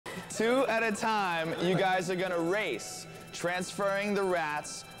2 at a time, you guys are gonna race, transferring the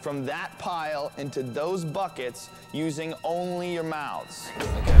rats from that pile into those buckets using only your mouths.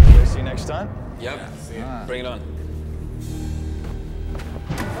 Okay, ready to see next stunt? Yep. Bring it on.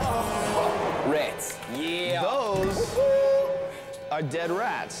 Rats. Yeah. Those are dead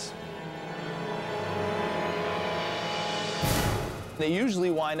rats. They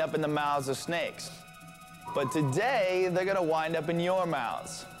usually wind up in the mouths of snakes. But today, they're gonna wind up in your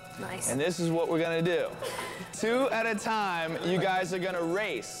mouths. Nice. And this is what we're gonna do. 2 at a time, you guys are gonna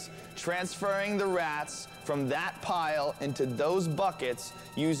race, transferring the rats from that pile into those buckets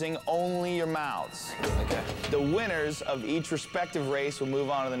using only your mouths. Okay. The winners of each respective race will move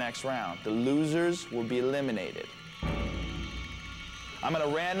on to the next round. The losers will be eliminated. I'm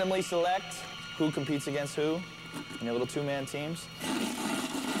gonna randomly select who competes against who in your little 2-man teams.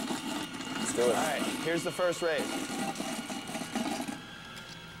 Let's do it. All right, here's the first race.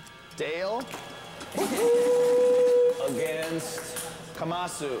 Dale against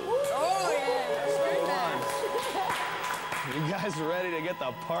Kamasu. Oh, yeah. You guys ready to get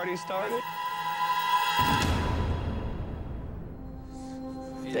the party started?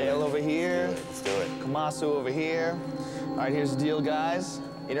 Dale over here. Let's do it. Kamasu over here. All right, here's the deal, guys.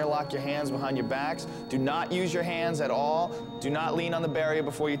 Interlock your hands behind your backs. Do not use your hands at all. Do not lean on the barrier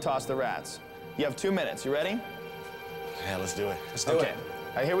before you toss the rats. You have 2 minutes. You ready? Yeah, let's do it. Let's do it. Okay.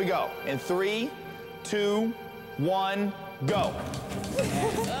 All right, here we go. In 3, 2, 1, go. Spider,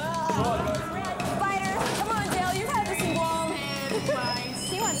 come on, Dale, you've had this long.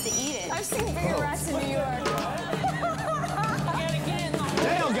 He wants to eat it. I've seen bigger rats in New York.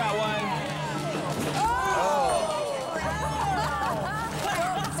 Dale got one.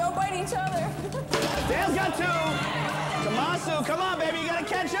 Don't bite each other. Dale's got 2. Kamasu, come on, baby, you gotta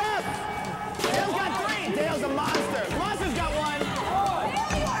catch up. Dale's got 3. Dale's a monster. Kamasu's got 1.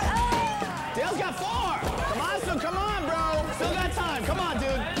 Dale's got 4. Kamasu, come on, bro. Still got time. Come on,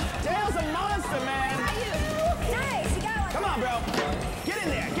 dude. Dale's a monster, man. Nice, you got one. Come on, bro. Get in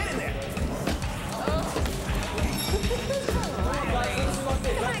there. Get in there. Come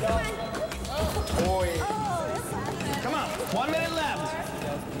on. Boy. Come on. 1 minute left.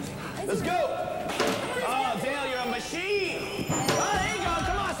 Let's go. Oh, Dale, you're a machine. Oh, there you go.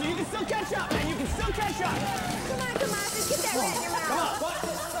 Come on, so you can still catch up, man. You can still catch up. Come on, just get that rat in your mouth. Come on.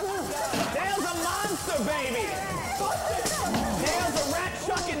 Dale's a monster, baby. Dale's a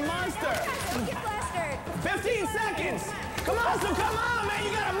rat-chucking monster. Get plastered. 15 seconds. Kamasu, come on, man.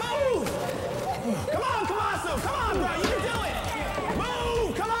 You gotta move. Come on, Kamasu. Come on, bro. You can do it.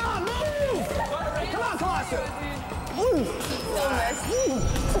 Move. Come on, move. Come on, Kamasu. Move. So nice.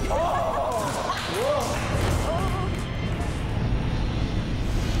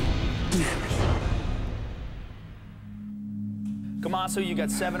 Kamasu, you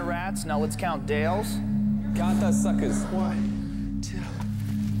got 7 rats. Now let's count Dale's. Count those suckers. 1, 2,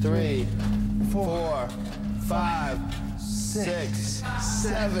 3, 4, 5, 6,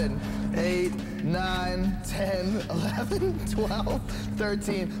 7, 8, 9, 10, 11, 12,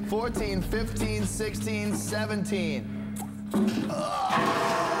 13, 14, 15, 16, 17. All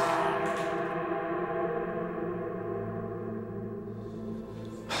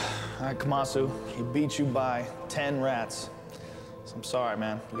right, Kamasu, he beat you by 10 rats. So I'm sorry,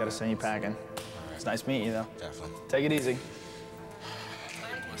 man. We gotta send you packing. It's nice meeting you, though. Definitely. Take it easy.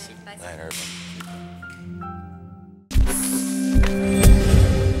 Night, Urban.